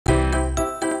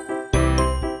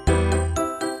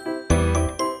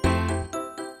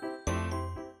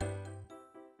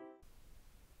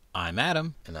I'm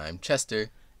Adam. And I'm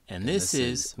Chester. And this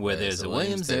is Where There's a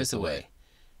Williams, There's a Way.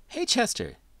 Hey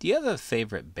Chester, do you have a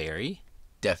favorite berry?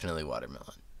 Definitely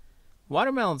watermelon.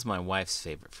 Watermelon's my wife's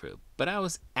favorite fruit, but I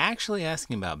was actually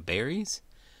asking about berries.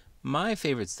 My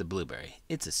favorite's the blueberry.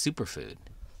 It's a superfood.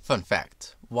 Fun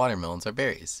fact, watermelons are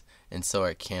berries, and so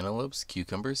are cantaloupes,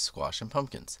 cucumbers, squash, and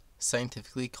pumpkins,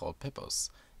 scientifically called pippos.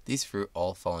 These fruit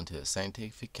all fall into the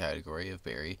scientific category of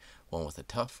berry, one with a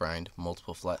tough rind,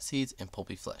 multiple flat seeds, and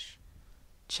pulpy flesh.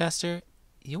 Chester,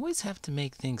 you always have to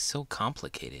make things so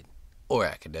complicated. Or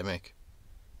academic.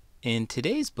 In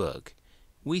today's book,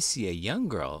 we see a young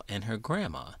girl and her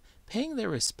grandma paying their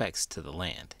respects to the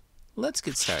land. Let's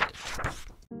get started.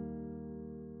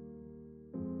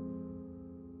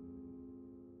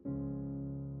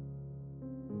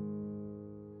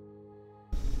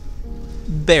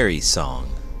 Berry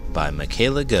Song by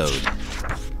Michaela Goade.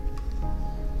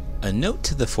 A note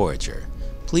to the forager.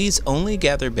 Please only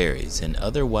gather berries and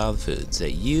other wild foods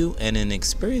that you and an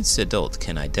experienced adult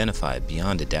can identify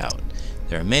beyond a doubt.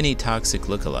 There are many toxic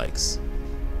lookalikes.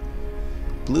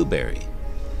 Blueberry,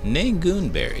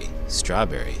 nangoonberry,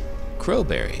 strawberry,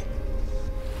 crowberry.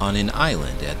 On an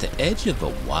island at the edge of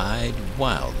a wide,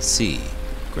 wild sea,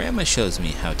 Grandma shows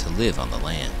me how to live on the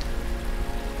land.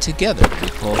 Together we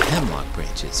pull hemlock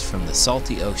branches from the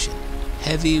salty ocean,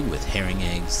 heavy with herring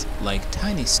eggs like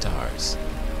tiny stars.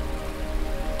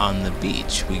 On the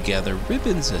beach we gather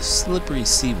ribbons of slippery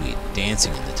seaweed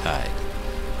dancing in the tide.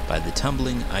 By the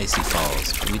tumbling icy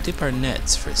falls we dip our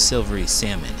nets for silvery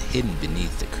salmon hidden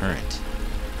beneath the current.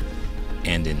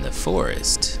 And in the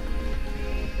forest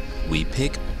we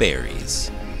pick berries.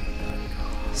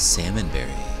 Salmonberry,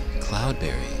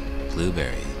 cloudberry,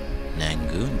 blueberry,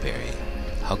 nangoonberry,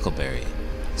 huckleberry,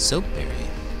 soapberry,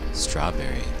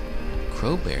 strawberry,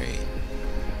 crowberry.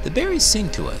 The berries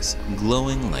sing to us,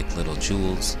 glowing like little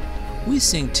jewels. We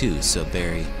sing too, so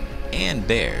berry and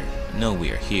bear know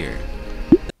we are here.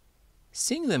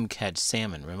 Seeing them catch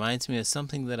salmon reminds me of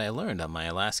something that I learned on my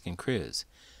Alaskan cruise.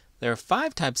 There are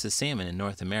 5 types of salmon in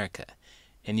North America,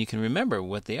 and you can remember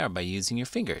what they are by using your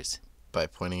fingers. By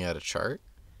pointing at a chart?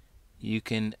 You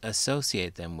can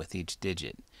associate them with each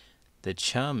digit. The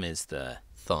chum is the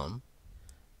thumb.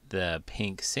 The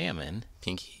pink salmon,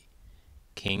 Pinky.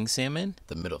 King salmon,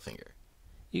 The middle finger.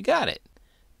 You got it.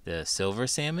 The silver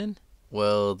salmon?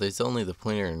 Well, there's only the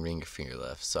pointer and ring finger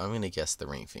left, so I'm going to guess the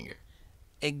ring finger.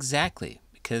 Exactly,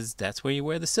 because that's where you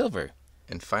wear the silver.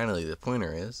 And finally, the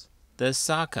pointer is? The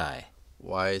sockeye.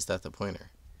 Why is that the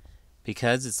pointer?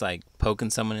 Because it's like poking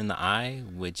someone in the eye,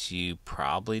 which you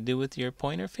probably do with your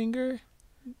pointer finger?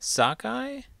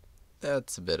 Sockeye?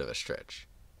 That's a bit of a stretch.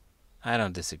 I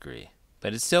don't disagree,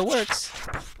 but it still works.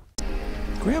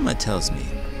 Grandma tells me,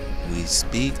 we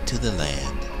speak to the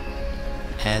land.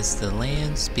 As the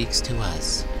land speaks to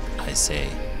us, I say,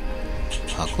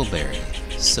 huckleberry,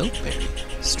 soapberry,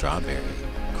 strawberry,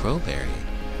 crowberry,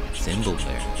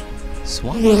 thimbleberry,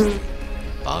 swampberry,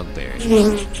 bogberry,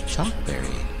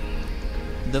 chalkberry.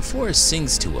 The forest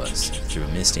sings to us through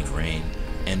misting rain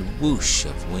and whoosh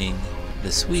of wing,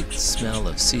 the sweet smell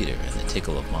of cedar and the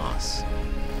tickle of moss.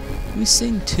 We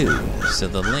sing too, so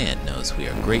the land knows we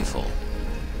are grateful.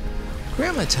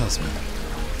 Grandma tells me,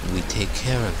 we take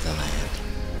care of the land.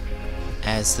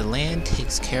 As the land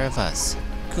takes care of us,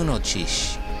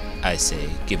 kunochish, I say,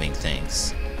 giving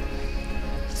thanks.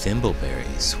 Thimbleberry,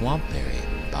 swampberry,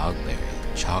 bogberry,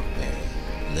 chalkberry,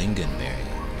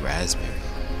 lingonberry, raspberry,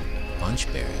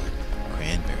 bunchberry,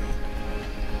 cranberry.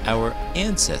 Our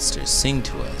ancestors sing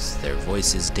to us, their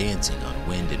voices dancing on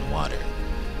wind and water.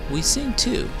 We sing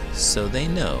too, so they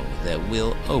know that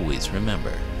we'll always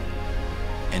remember.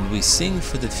 And we sing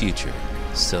for the future,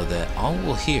 so that all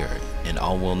will hear and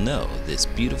all will know this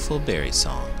beautiful berry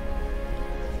song.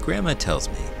 Grandma tells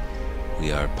me,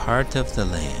 we are part of the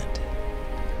land.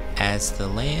 As the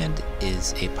land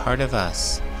is a part of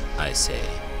us, I say.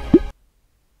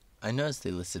 I noticed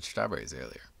they listed strawberries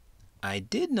earlier. I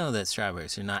did know that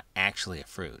strawberries are not actually a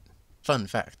fruit. Fun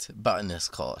fact, botanists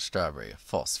call a strawberry a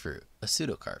false fruit, a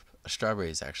pseudocarp. A strawberry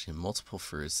is actually multiple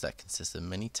fruits that consist of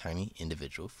many tiny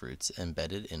individual fruits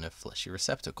embedded in a fleshy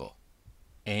receptacle.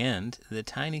 And the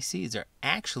tiny seeds are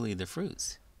actually the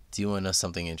fruits. Do you want to know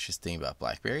something interesting about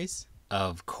blackberries?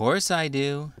 Of course I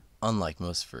do. Unlike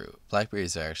most fruit,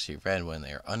 blackberries are actually red when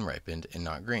they are unripened and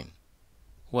not green.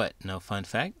 What, no fun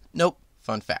fact? Nope.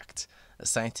 Fun fact. A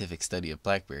scientific study of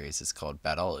blackberries is called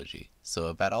batology. So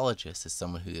a batologist is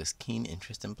someone who has keen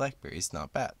interest in blackberries,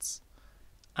 not bats.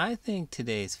 I think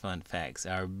today's fun facts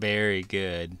are very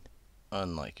good.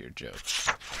 Unlike your joke.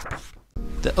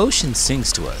 The ocean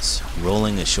sings to us,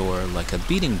 rolling ashore like a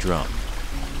beating drum.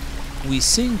 We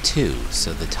sing too,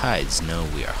 so the tides know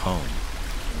we are home.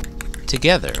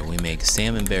 Together, we make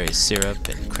salmonberry syrup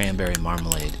and cranberry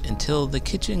marmalade until the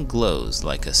kitchen glows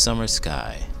like a summer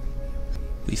sky.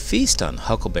 We feast on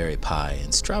huckleberry pie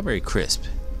and strawberry crisp,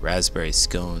 raspberry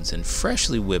scones, and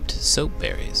freshly whipped soap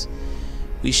berries.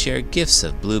 We share gifts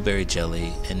of blueberry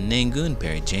jelly and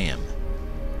nangoonberry jam.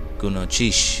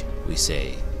 Gunochish, we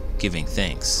say, giving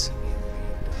thanks.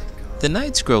 The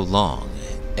nights grow long,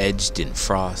 edged in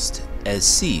frost, as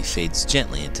sea fades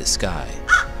gently into sky.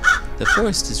 The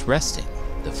forest is resting,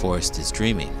 the forest is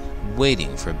dreaming,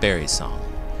 waiting for berry song.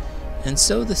 And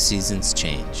so the seasons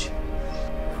change.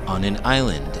 On an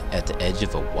island at the edge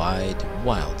of a wide,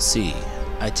 wild sea,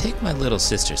 I take my little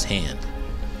sister's hand.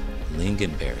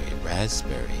 Lingonberry,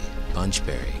 raspberry,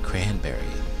 bunchberry, cranberry,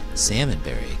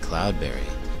 salmonberry, cloudberry,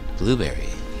 blueberry,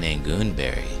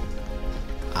 nangoonberry.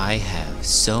 I have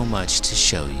so much to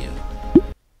show you.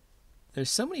 There's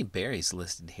so many berries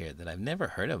listed here that I've never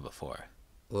heard of before.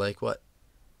 Like what?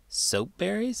 Soap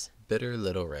berries? Bitter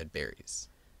little red berries.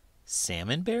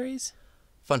 Salmon berries?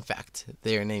 Fun fact,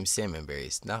 they are named salmon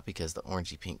berries not because the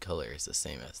orangey pink color is the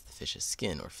same as the fish's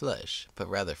skin or flesh, but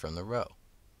rather from the roe.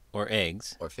 Or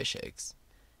eggs. Or fish eggs.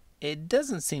 It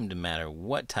doesn't seem to matter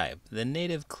what type. The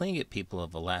native Tlingit people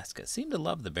of Alaska seem to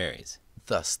love the berries.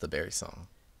 Thus the berry song.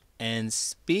 And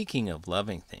speaking of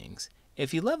loving things,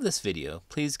 if you love this video,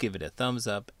 please give it a thumbs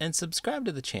up and subscribe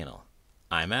to the channel.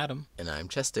 I'm Adam. And I'm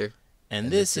Chester. And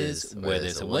this is Where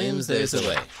There's a Williams, There's a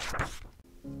Way.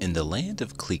 In the land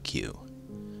of Cleekyu,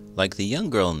 like the young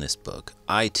girl in this book,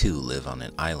 I too live on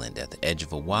an island at the edge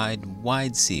of a wide,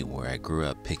 wide sea where I grew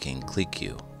up picking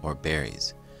Cleekyu, or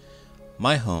berries.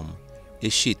 My home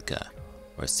is Sitka,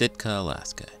 or Sitka,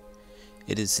 Alaska.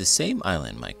 It is the same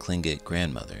island my Tlingit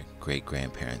grandmother,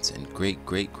 great-grandparents, and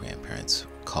great-great-grandparents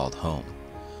called home.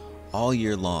 All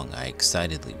year long, I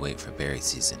excitedly wait for berry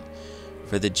season,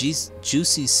 for the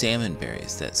juicy salmon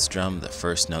berries that strum the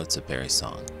first notes of berry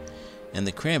song, and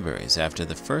the cranberries after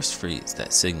the first freeze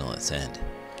that signal its end.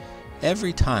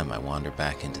 Every time I wander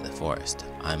back into the forest,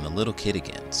 I'm a little kid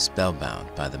again,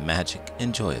 spellbound by the magic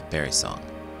and joy of berry song.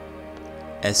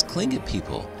 As Tlingit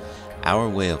people, our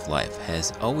way of life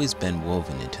has always been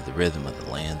woven into the rhythm of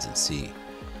the lands and sea,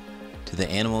 to the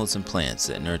animals and plants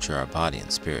that nurture our body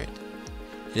and spirit.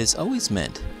 It has always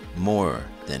meant more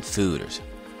than food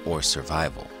or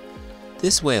survival.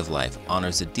 This way of life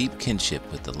honors a deep kinship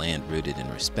with the land rooted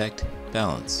in respect,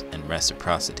 balance, and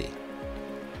reciprocity.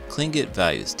 Tlingit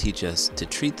values teach us to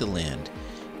treat the land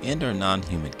and our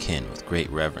non-human kin with great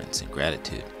reverence and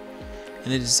gratitude,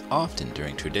 and it is often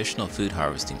during traditional food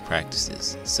harvesting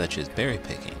practices, such as berry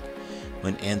picking,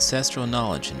 when ancestral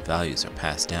knowledge and values are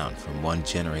passed down from one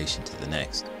generation to the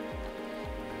next.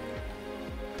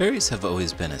 Berries have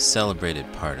always been a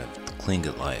celebrated part of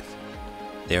Tlingit life.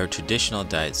 They are a traditional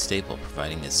diet staple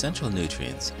providing essential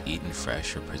nutrients eaten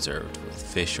fresh or preserved with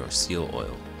fish or seal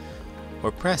oil,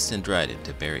 or pressed and dried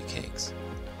into berry cakes.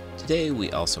 Today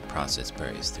we also process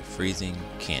berries through freezing,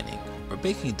 canning, or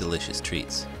baking delicious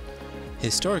treats.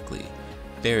 Historically,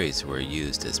 berries were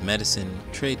used as medicine,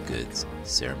 trade goods,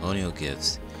 ceremonial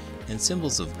gifts, and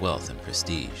symbols of wealth and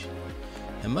prestige.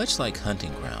 And much like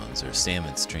hunting grounds or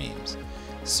salmon streams,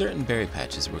 certain berry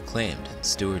patches were claimed and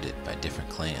stewarded by different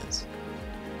clans.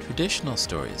 Traditional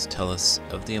stories tell us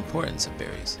of the importance of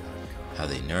berries, how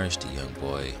they nourished a young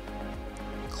boy,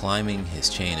 climbing his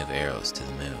chain of arrows to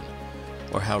the moon,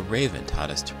 or how Raven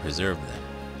taught us to preserve them.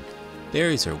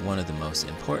 Berries are one of the most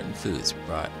important foods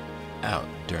brought out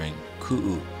during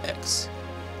Ku'u-X,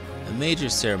 a major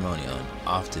ceremonial and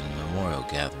often memorial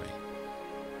gathering.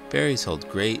 Berries hold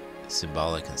great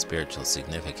symbolic and spiritual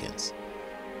significance.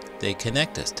 They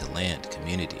connect us to land,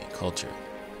 community, and culture.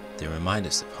 They remind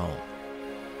us of home.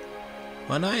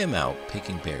 When I am out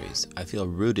picking berries, I feel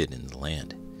rooted in the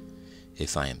land.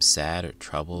 If I am sad or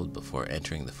troubled before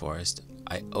entering the forest,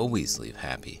 I always leave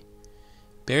happy.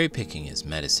 Berry picking is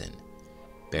medicine.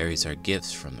 Berries are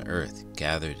gifts from the earth,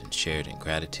 gathered and shared in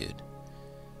gratitude.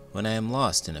 When I am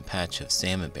lost in a patch of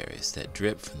salmon berries that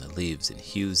drip from the leaves in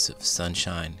hues of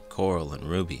sunshine, coral, and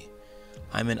ruby,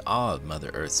 I'm in awe of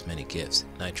Mother Earth's many gifts,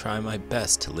 and I try my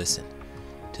best to listen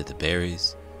to the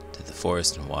berries, to the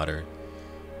forest and water,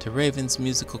 to Raven's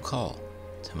musical call,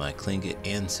 to my Tlingit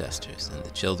ancestors and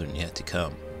the children yet to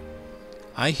come.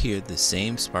 I hear the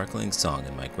same sparkling song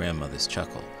in my grandmother's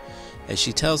chuckle as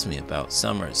she tells me about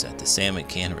summers at the salmon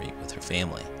cannery with her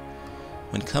family,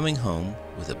 when coming home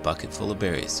with a bucket full of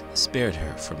berries spared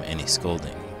her from any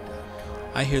scolding.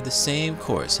 I hear the same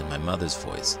chorus in my mother's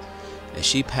voice as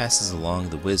she passes along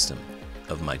the wisdom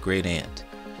of my great aunt.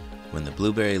 When the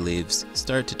blueberry leaves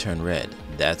start to turn red,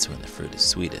 that's when the fruit is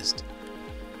sweetest.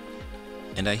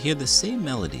 and I hear the same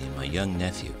melody in my young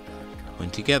nephew, when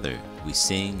together we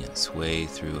sing and sway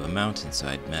through a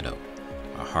mountainside meadow,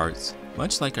 our hearts,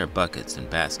 much like our buckets and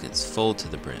baskets, full to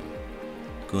the brim.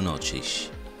 Gunolchish,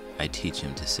 I teach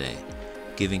him to say,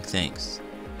 giving thanks.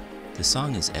 The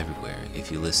song is everywhere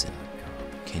if you listen.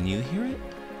 Can you hear it?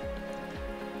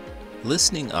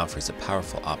 Listening offers a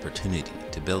powerful opportunity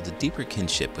to build a deeper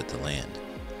kinship with the land.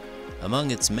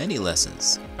 Among its many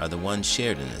lessons are the ones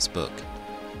shared in this book.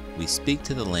 We speak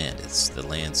to the land as the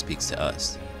land speaks to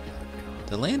us.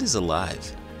 The land is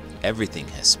alive. Everything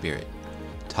has spirit.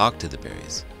 Talk to the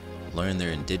berries. Learn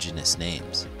their indigenous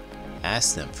names.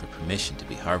 Ask them for permission to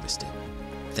be harvested.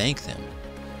 Thank them.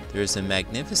 There is a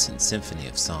magnificent symphony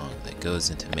of song that goes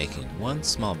into making one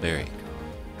small berry.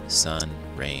 The sun,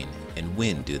 rain, and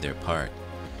wind do their part.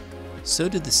 So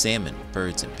do the salmon,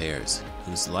 birds, and bears,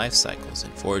 whose life cycles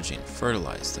in foraging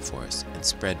fertilize the forest and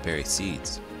spread berry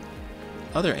seeds.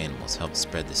 Other animals help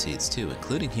spread the seeds too,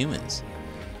 including humans.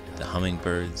 The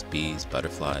hummingbirds, bees,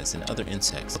 butterflies, and other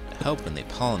insects help when they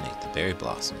pollinate the berry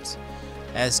blossoms,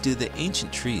 as do the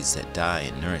ancient trees that die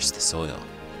and nourish the soil.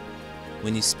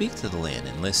 When you speak to the land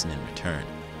and listen in return,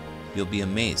 you'll be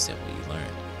amazed at what you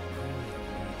learn.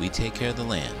 We take care of the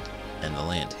land, and the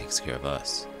land takes care of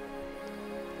us.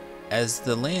 As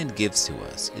the land gives to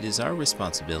us, it is our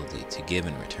responsibility to give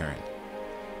in return.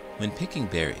 When picking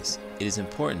berries, it is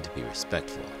important to be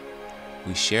respectful.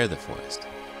 We share the forest.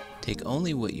 Take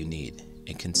only what you need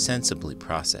and can sensibly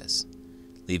process,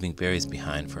 leaving berries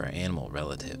behind for our animal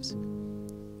relatives.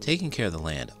 Taking care of the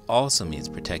land also means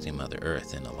protecting Mother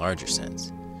Earth in a larger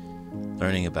sense.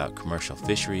 Learning about commercial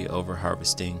fishery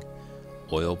overharvesting,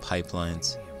 oil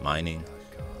pipelines, mining,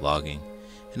 logging,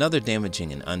 and other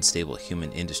damaging and unstable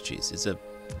human industries is a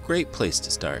great place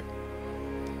to start.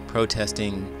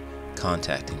 Protesting,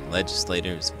 contacting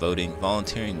legislators, voting,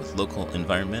 volunteering with local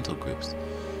environmental groups,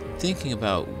 thinking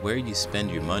about where you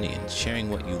spend your money and sharing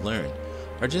what you learn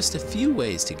are just a few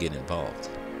ways to get involved.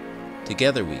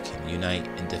 Together we can unite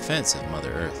in defense of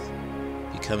Mother Earth,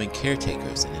 becoming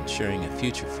caretakers and ensuring a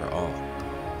future for all.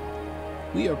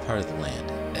 We are part of the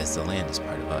land as the land is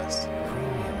part of us.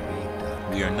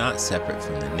 We are not separate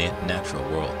from the natural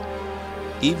world.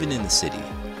 Even in the city,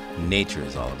 nature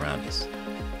is all around us.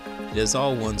 It is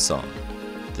all one song.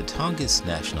 The Tongass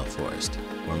National Forest,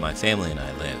 where my family and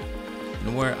I live,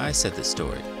 and where I set the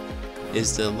story,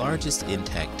 is the largest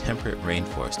intact temperate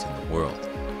rainforest in the world,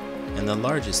 and the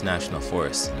largest national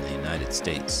forest in the United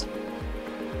States.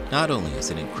 Not only is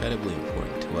it incredibly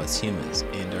important to us humans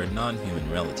and our non-human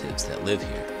relatives that live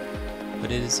here,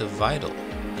 but it is vital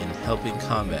in helping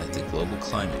combat the global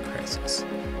climate crisis.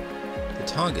 The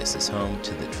Tongass is home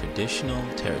to the traditional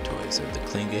territories of the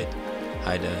Tlingit,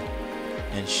 Haida,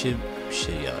 and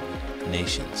Tsimshian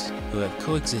nations, who have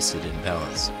coexisted in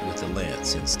balance with the land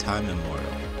since time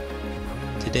immemorial.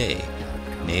 Today,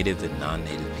 native and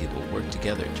non-native people work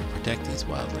together to protect these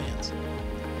wild lands.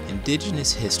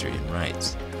 Indigenous history and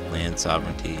rights, land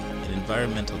sovereignty, and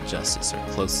environmental justice are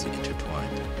closely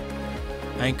intertwined.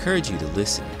 I encourage you to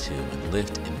listen to and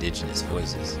lift Indigenous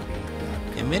voices.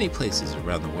 In many places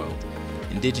around the world,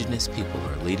 Indigenous people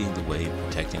are leading the way in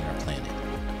protecting our planet.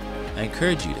 I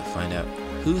encourage you to find out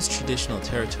whose traditional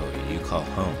territory you call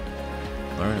home,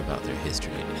 learn about their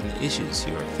history and the issues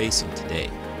you are facing today,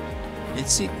 and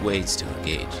seek ways to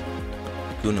engage.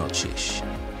 Gunolchish.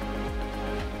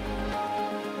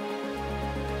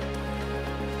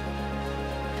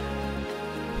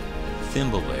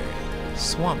 Thimbleberry,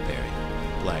 swampberry,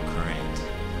 black currant,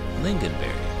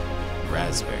 lingonberry,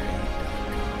 raspberry.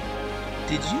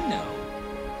 Did you know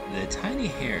the tiny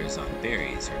hairs on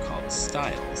berries are called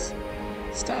styles?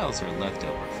 Styles are left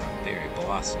over from berry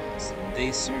blossoms.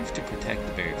 They serve to protect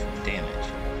the berry from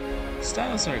damage.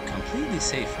 Styles are completely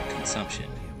safe for consumption